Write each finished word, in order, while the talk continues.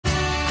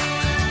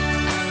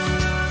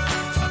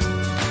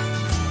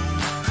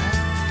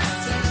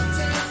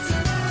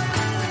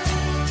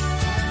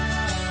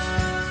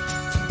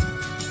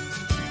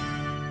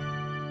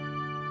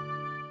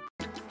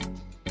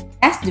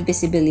test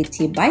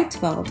divisibility by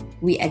 12,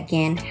 we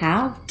again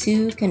have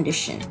two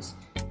conditions.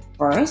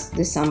 First,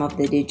 the sum of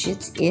the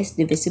digits is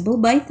divisible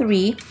by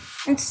 3,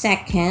 and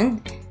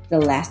second, the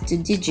last two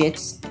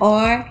digits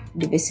are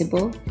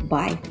divisible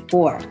by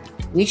 4,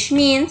 which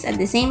means at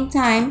the same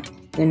time,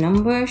 the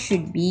number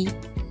should be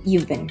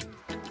even,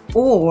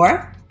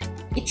 or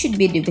it should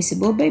be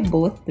divisible by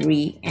both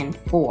 3 and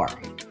 4.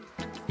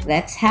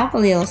 Let's have a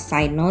little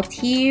side note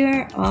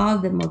here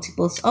of the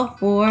multiples of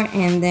 4,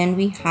 and then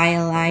we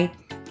highlight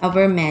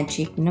our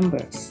magic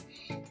numbers.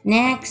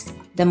 Next,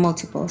 the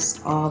multiples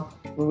of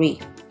 3.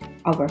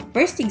 Our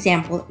first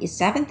example is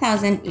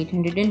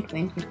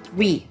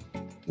 7,823.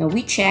 Now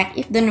we check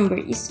if the number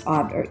is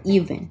odd or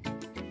even.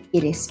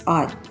 It is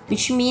odd,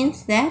 which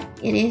means that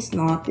it is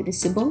not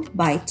divisible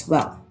by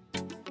 12.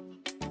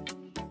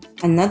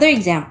 Another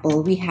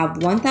example, we have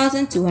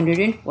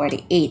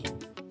 1,248.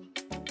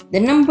 The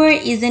number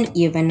is an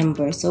even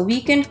number, so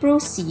we can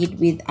proceed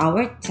with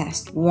our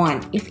test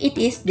 1 if it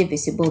is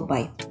divisible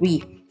by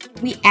 3.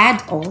 We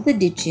add all the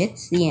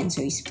digits, the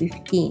answer is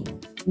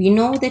 15. We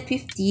know that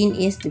 15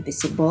 is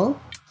divisible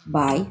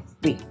by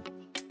 3,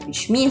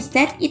 which means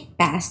that it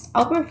passed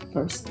our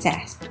first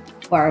test.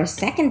 For our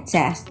second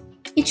test,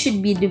 it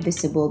should be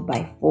divisible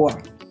by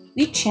 4.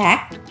 We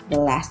check the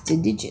last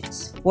two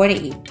digits,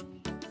 48.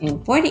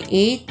 And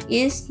 48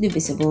 is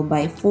divisible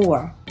by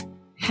 4.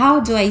 How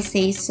do I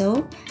say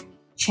so?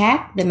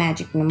 Check the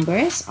magic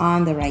numbers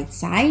on the right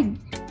side.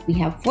 We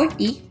have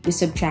 40. We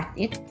subtract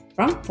it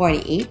from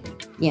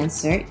 48. The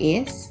answer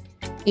is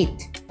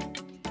 8.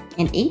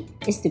 And 8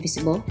 is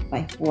divisible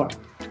by 4,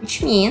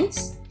 which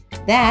means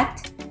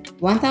that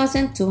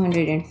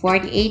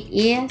 1,248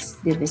 is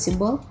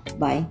divisible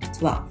by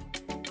 12.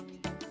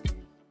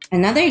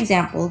 Another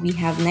example, we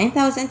have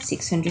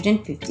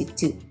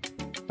 9,652.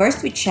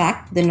 First, we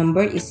check the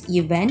number is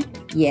even.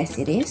 Yes,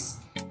 it is.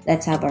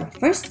 Let's have our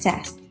first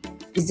test.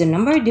 Is the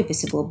number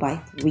divisible by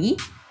 3?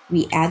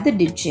 We add the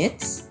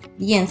digits.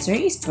 The answer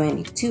is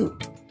 22.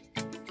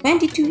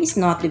 22 is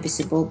not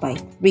divisible by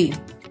 3,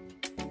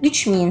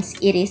 which means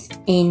it is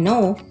a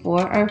no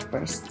for our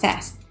first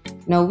test.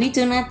 Now, we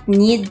do not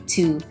need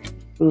to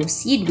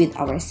proceed with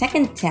our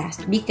second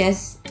test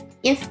because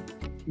if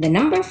the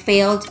number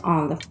failed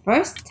on the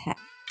first test,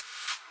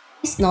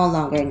 it's no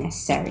longer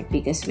necessary,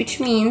 because which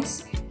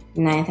means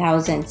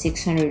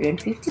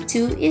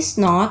 9,652 is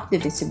not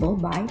divisible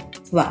by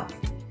 12.